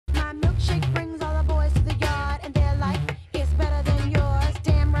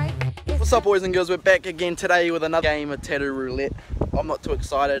What's up, boys and girls? We're back again today with another game of tattoo roulette. I'm not too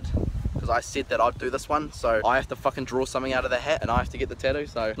excited because I said that I'd do this one, so I have to fucking draw something out of the hat and I have to get the tattoo.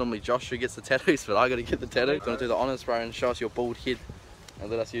 So normally Josh who gets the tattoos, but I gotta get the tattoo. Gonna do the honours, bro, and show us your bald head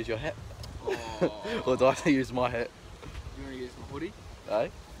and let us use your hat. Oh. Or do I have to use my hat? You wanna use my hoodie? Eh?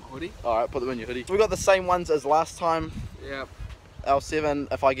 My hoodie? Alright, put them in your hoodie. We got the same ones as last time. Yep.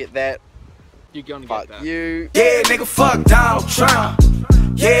 L7, if I get that, you're gonna fuck get that. you. Yeah, nigga, fuck Donald Trump.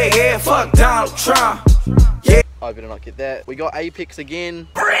 Yeah, fuck Donald Trump. Yeah. I better not get that. We got Apex again.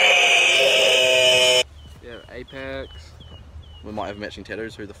 Yeah, Apex. We might have matching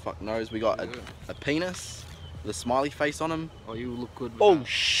tattoos, who the fuck knows. We got a penis with a smiley face on him. Oh, you look good with Oh that.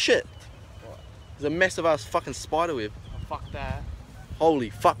 shit! What? There's a massive ass fucking spider web. Oh, fuck that.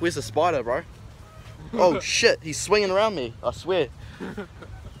 Holy fuck, where's the spider, bro? Oh shit, he's swinging around me, I swear.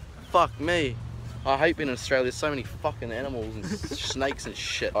 Fuck me. I hate being in Australia, there's so many fucking animals and snakes and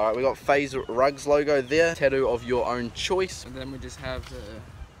shit. Alright, we got FaZe Rugs logo there. Tattoo of your own choice. And then we just have the...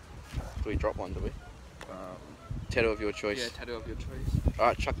 Do we drop one, do we? Tattoo of your choice. Yeah, tattoo of your choice.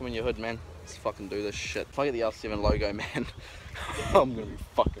 Alright, chuck them in your hood, man. Let's fucking do this shit. If I get the L7 logo, man, I'm gonna be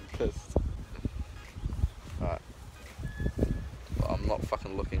fucking pissed. Alright. Well, I'm not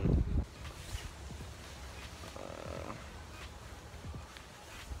fucking looking.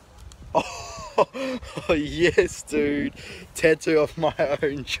 Oh yes, dude. Tattoo of my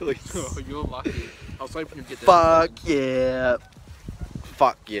own choice. Oh, you're lucky. I was hoping you'd get that. Fuck yeah.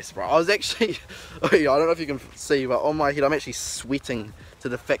 Fuck yes, bro. I was actually, I don't know if you can see, but on my head I'm actually sweating to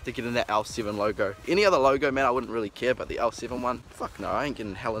the fact of getting that L7 logo. Any other logo, man, I wouldn't really care, but the L7 one, fuck no, I ain't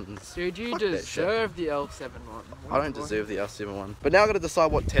getting Helen's. Dude, you deserve the L7 one. I don't deserve the L7 one. But now I've got to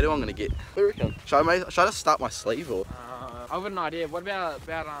decide what tattoo I'm going to get. What do you reckon? Should I just start my sleeve or? I've got an idea. What about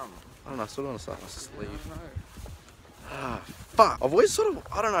I don't know, I sort of want to start my sleeve. I don't know. Ah, fuck. I've always sort of,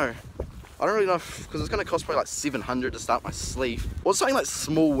 I don't know. I don't really know, because it's going to cost probably like 700 to start my sleeve. What's something like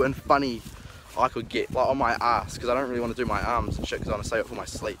small and funny I could get, like on my ass, because I don't really want to do my arms and shit, because I want to save it for my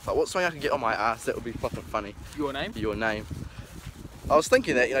sleeve. Like what's something I could get on my ass that would be fucking funny? Your name? Your name. I was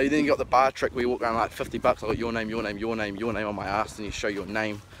thinking that, you know, then you got the bar trick where you walk around like 50 bucks, I got your name, your name, your name, your name on my ass, and you show your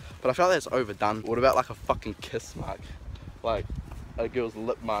name. But I feel like that's overdone. What about like a fucking kiss mark? Like a girl's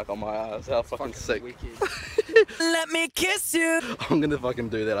lip mark on my ass. How fucking sick. Let me kiss you. I'm gonna fucking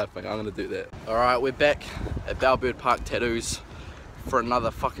do that, I think. I'm gonna do that. Alright, we're back at Bowerbird Park Tattoos for another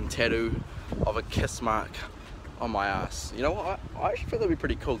fucking tattoo of a kiss mark on my ass. You know what? I actually think that'd be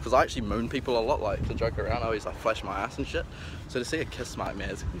pretty cool because I actually moon people a lot, like to joke around. I always like flash my ass and shit. So to see a kiss mark, man,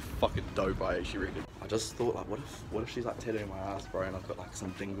 it's gonna be fucking dope, I actually reckon. I just thought, like, what if she's like tattooing my ass, bro, and I've got like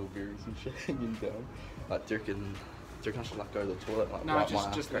some dingleberries and shit hanging down? Like, do you reckon I should like go to the toilet, like wipe my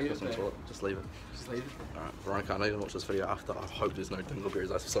ass, crack this on the toilet? Just leave it. Just leave it. Alright, Veronica, I know you're gonna watch this video after. I hope there's no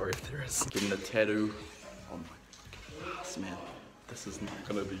dingleberries. I'm sorry if there is. Getting the tattoo on my fucking ass, man. This is not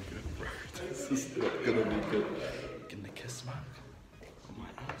gonna be good, bro. This is not gonna be good. Getting the kiss mark on my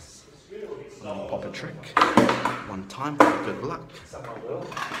ass. I'm gonna pop a trick. One time. Good luck.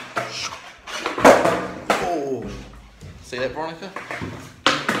 Oh! See that, Veronica?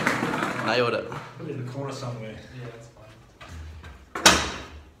 Nailed it. Put it in the corner somewhere. Yeah, that's fine.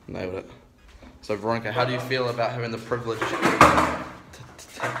 Nailed it. So Veronica, how do you feel about having the privilege?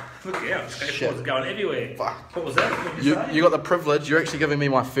 Look out, skateboard's going everywhere. Fuck. What was that? What did you say? You got the privilege, you're actually giving me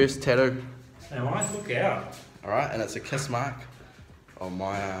my first tattoo. Am I? Look out. Alright, and it's a kiss mark on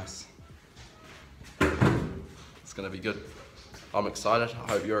my ass. It's gonna be good. I'm excited.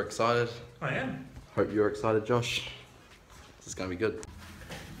 I hope you're excited. I am. Hope you're excited, Josh. This is gonna be good.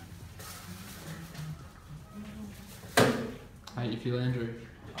 How you feel, Andrew?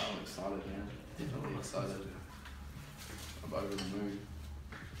 I'm excited, man. I'm excited. I'm over the moon.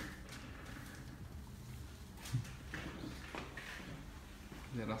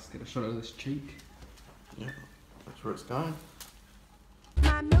 Let us get a shot of this cheek. Yeah, that's where it's going.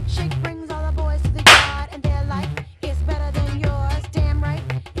 My milkshake brings all the boys to the yard, and they're like, it's better than yours. Damn right,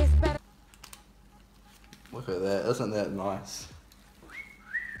 it's better. Look at that, isn't that nice?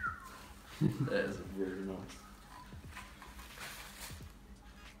 That is very nice.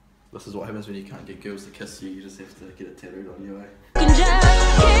 This is what happens when you can't get girls to kiss you, you just have to get it tattooed on you, eh?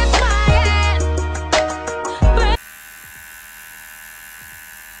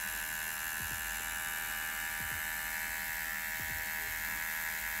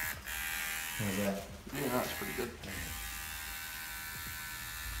 How's that? Yeah, that's pretty good.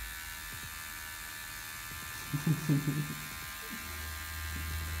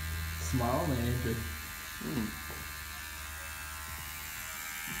 Smile, man, Andrew.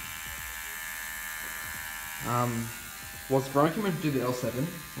 Was Veronica meant to do the L7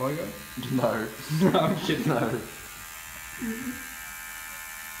 logo? No. No, I'm kidding. No.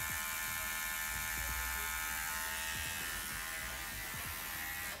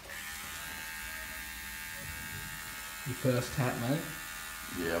 Your first hat, mate.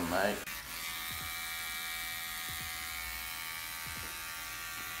 Yeah, mate.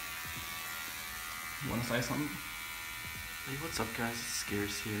 You wanna say something? Hey, what's up, guys? It's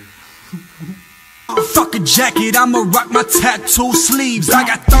Scarce here. Fuck a jacket, I'ma rock my tattoo sleeves. I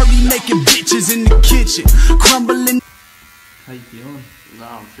got 30 naked bitches in the kitchen, crumbling How you feeling? No,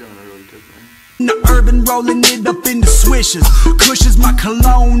 I'm feeling really good, man. in the urban, rolling it up in the swishers. Cushions my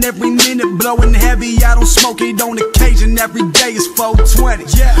cologne every minute, blowing heavy. I don't smoke it on occasion, every day is 420.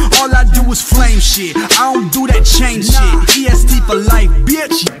 Yeah, all I do is flame shit. I don't do that chain shit. EST for life,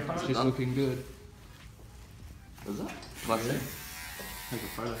 bitch. She's looking good. Is it? Can I see? Take a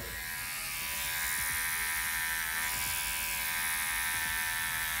photo.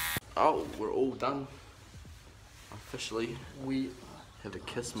 Oh, we're all done. Officially, we have a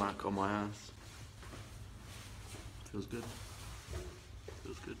kiss mark on my ass. Feels good.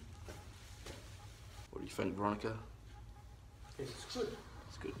 Feels good. What do you think, Veronica? It's good.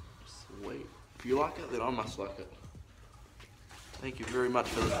 It's good. Sweet. If you like it, then I must like it. Thank you very much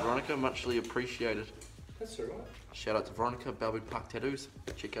for this, Veronica. Muchly appreciated. That's alright. Shout out to Veronica, Balboa Park Tattoos.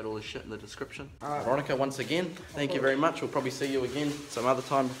 Check out all this shit in the description. Veronica, once again, thank you very much. We'll probably see you again some other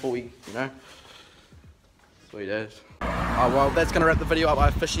time before we, you know. Sweet as. Oh, well, that's going to wrap the video up. I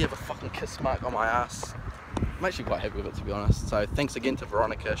officially have a fucking kiss mark on my ass. I'm actually quite happy with it, to be honest. So thanks again to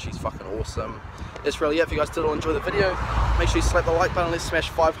Veronica. She's fucking awesome. That's really it. If you guys did all enjoy the video, make sure you slap the like button. Let's smash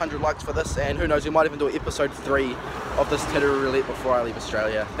 500 likes for this. And who knows, we might even do episode 3 of this tattoo roulette before I leave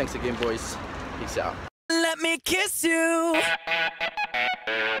Australia. Thanks again, boys. Peace out. Let me kiss you.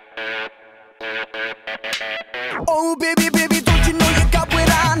 Oh, baby.